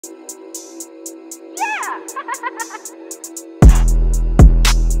Yeah!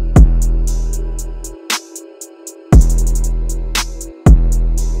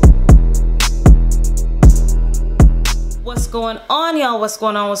 What's going on, y'all? What's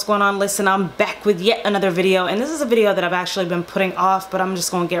going on? Listen, I'm back with yet another video, and this is a video that I've actually been putting off, but I'm just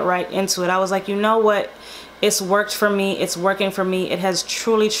gonna get right into it. I was like, you know what? It's worked for me. It's working for me. It has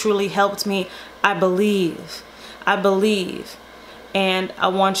truly helped me. I believe, and I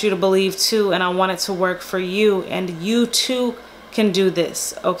want you to believe too, and I want it to work for you, and you too can do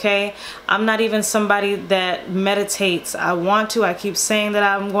this, okay? I'm not even somebody that meditates. I want to. I keep saying that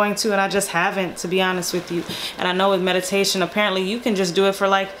I'm going to, and I just haven't, to be honest with you. And I know with meditation, apparently you can just do it for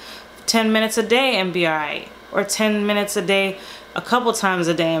like 10 minutes a day and be all right, or 10 minutes a day a couple times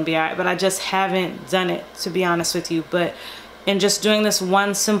a day and be all right, but I just haven't done it, to be honest with you. But in just doing this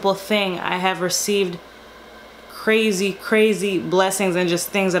one simple thing, I have received crazy blessings and just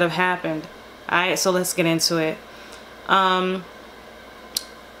things that have happened. All right, so let's get into it.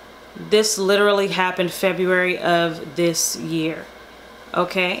 This literally happened February of this year,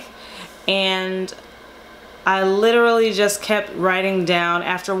 okay? And I literally just kept writing down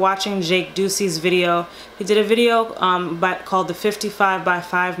after watching Jake Ducey's video. He did a video called the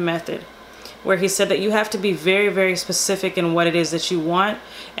 55x5 method, where he said that you have to be very specific in what it is that you want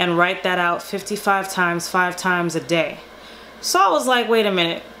and write that out 55 times, 5 times a day. So I was like, wait a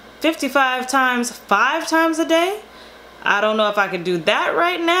minute, 55 times, 5 times a day? I don't know if I could do that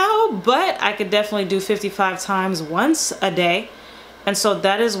right now, but I could definitely do 55 times once a day. And so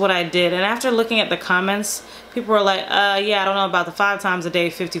that is what I did. And after looking at the comments, people were like, yeah, I don't know about the 5 times a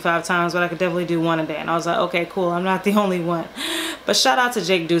day, 55 times, but I could definitely do 1 a day. And I was like, okay, cool. I'm not the only one. But shout out to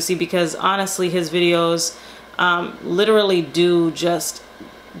Jake Ducey, because honestly, his videos literally do just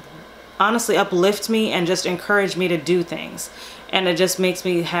honestly uplift me and just encourage me to do things. And it just makes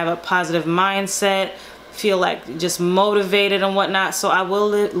me have a positive mindset, feel like just motivated and whatnot. So I will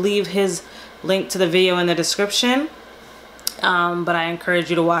leave his link to the video in the description. But I encourage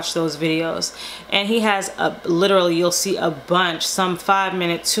you to watch those videos. And he has literally, you'll see a bunch, some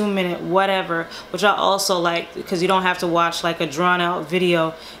 5-minute, 2-minute, whatever, which I also like, because you don't have to watch like a drawn out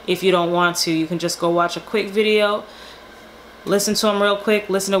video if you don't want to. You can just go watch a quick video, listen to him real quick,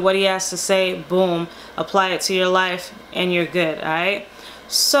 listen to what he has to say, boom, apply it to your life, and you're good. All right,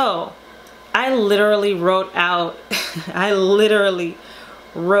 so I literally wrote out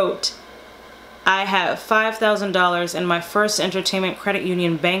I have $5,000 in my first entertainment credit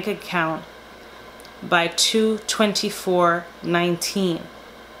union bank account by 2/24/19.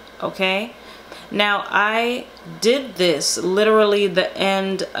 Okay, now I did this literally the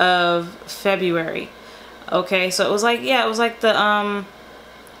end of February. Okay, so it was like, yeah, it was like the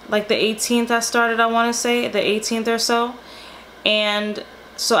 18th I started, I want to say the 18th or so. And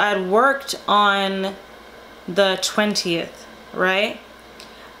so I'd worked on the 20th, right?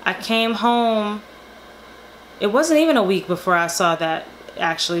 I came home, it wasn't even a week before I saw that,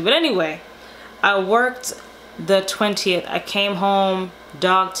 actually. But anyway, I worked the 20th. I came home,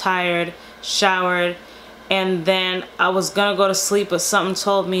 dog tired, showered, and then I was gonna go to sleep, but something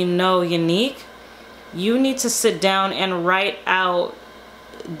told me, no, Yannick, you need to sit down and write out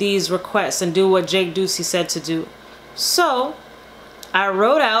these requests and do what Jake Ducey said to do. So I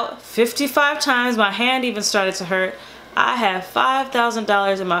wrote out 55 times, my hand even started to hurt. I have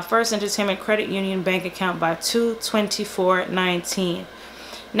 $5,000 in my first entertainment credit union bank account by 2/24/19.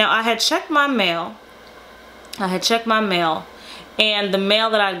 Now I had checked my mail. And the mail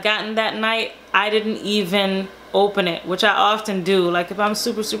that I'd gotten that night, I didn't even open it, which I often do. Like if I'm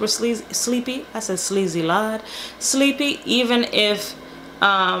super sleepy, I said sleazy lord, sleepy, even if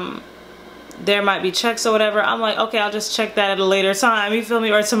there might be checks or whatever, I'm like, okay, I'll just check that at a later time, you feel me,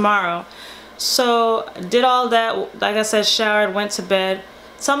 or tomorrow. So did all that, like I said, showered, went to bed.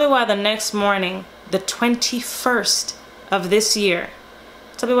 Tell me why the next morning, the 21st of this year,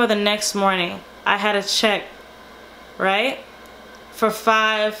 tell me why the next morning I had a check, right, for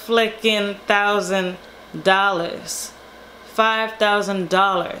 $5,000.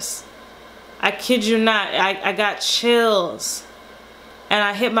 $5,000. I kid you not, I got chills. And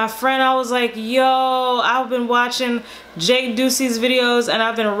I hit my friend, I was like, yo, I've been watching Jake Ducey's videos and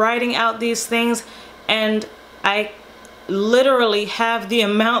I've been writing out these things, and I literally have the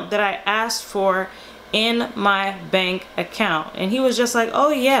amount that I asked for in my bank account. And he was just like, oh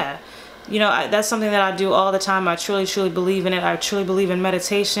yeah, you know, that's something that I do all the time. I truly believe in it. I truly believe in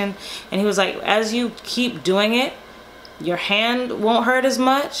meditation. And he was like, as you keep doing it, your hand won't hurt as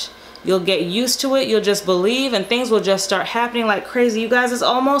much. You'll get used to it. You'll just believe, and things will just start happening like crazy. You guys, it's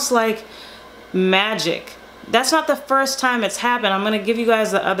almost like magic. that's not the first time it's happened. I'm going to give you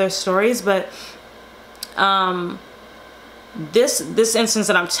guys the other stories, but this instance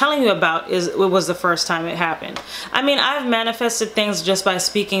that I'm telling you about it was the first time it happened. I mean, I've manifested things just by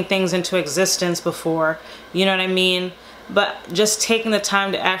speaking things into existence before, you know what I mean? But just taking the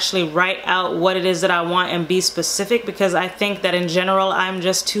time to actually write out what it is that I want and be specific, because I think that in general I'm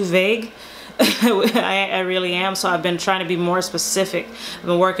just too vague. I really am. So I've been trying to be more specific. I've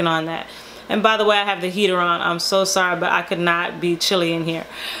been working on that. And by the way, I have the heater on. I'm so sorry, but I could not be chilly in here.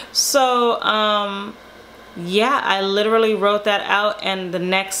 So yeah, I literally wrote that out, and the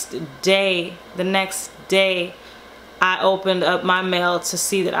next day I opened up my mail to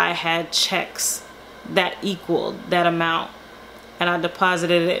see that I had checks that equaled that amount, and I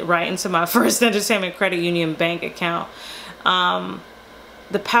deposited it right into my First Entertainment Credit Union bank account.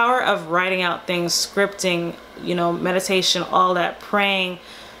 The power of writing out things, scripting, you know, meditation, all that, praying,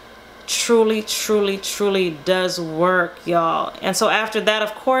 truly does work, y'all. And so after that,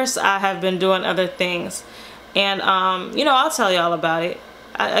 of course, I have been doing other things, and you know, I'll tell y'all about it.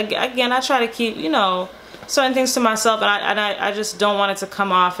 Again, I try to keep, you know, certain things to myself, and I just don't want it to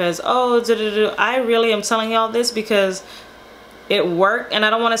come off as, oh, I really am telling y'all this because it worked, and I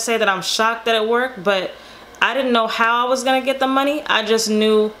don't want to say that I'm shocked that it worked, but I didn't know how I was gonna get the money. I just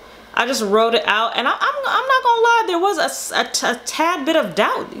knew, I just wrote it out, and I'm not gonna lie, there was a tad bit of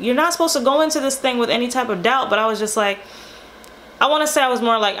doubt. You're not supposed to go into this thing with any type of doubt, but I was just like, I want to say I was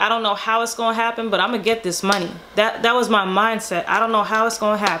more like, I don't know how it's gonna happen, but I'm gonna get this money. That was my mindset. I don't know how it's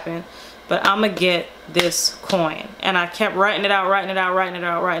gonna happen, but I'm gonna get this coin. And I kept writing it out.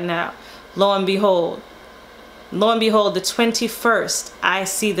 Lo and behold, the 21st, I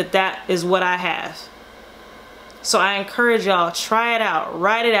see that is what I have. So I encourage y'all, try it out,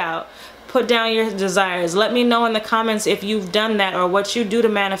 write it out, put down your desires. Let me know in the comments if you've done that, or what you do to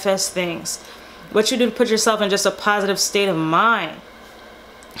manifest things, what you do to put yourself in just a positive state of mind,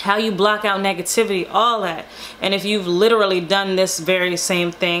 how you block out negativity, all that. And if you've literally done this very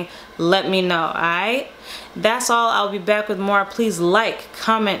same thing, let me know. All right, that's all. I'll be back with more. Please like,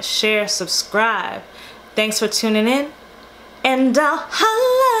 comment, share, subscribe. Thanks for tuning in, and I'll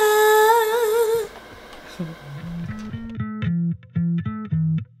holla.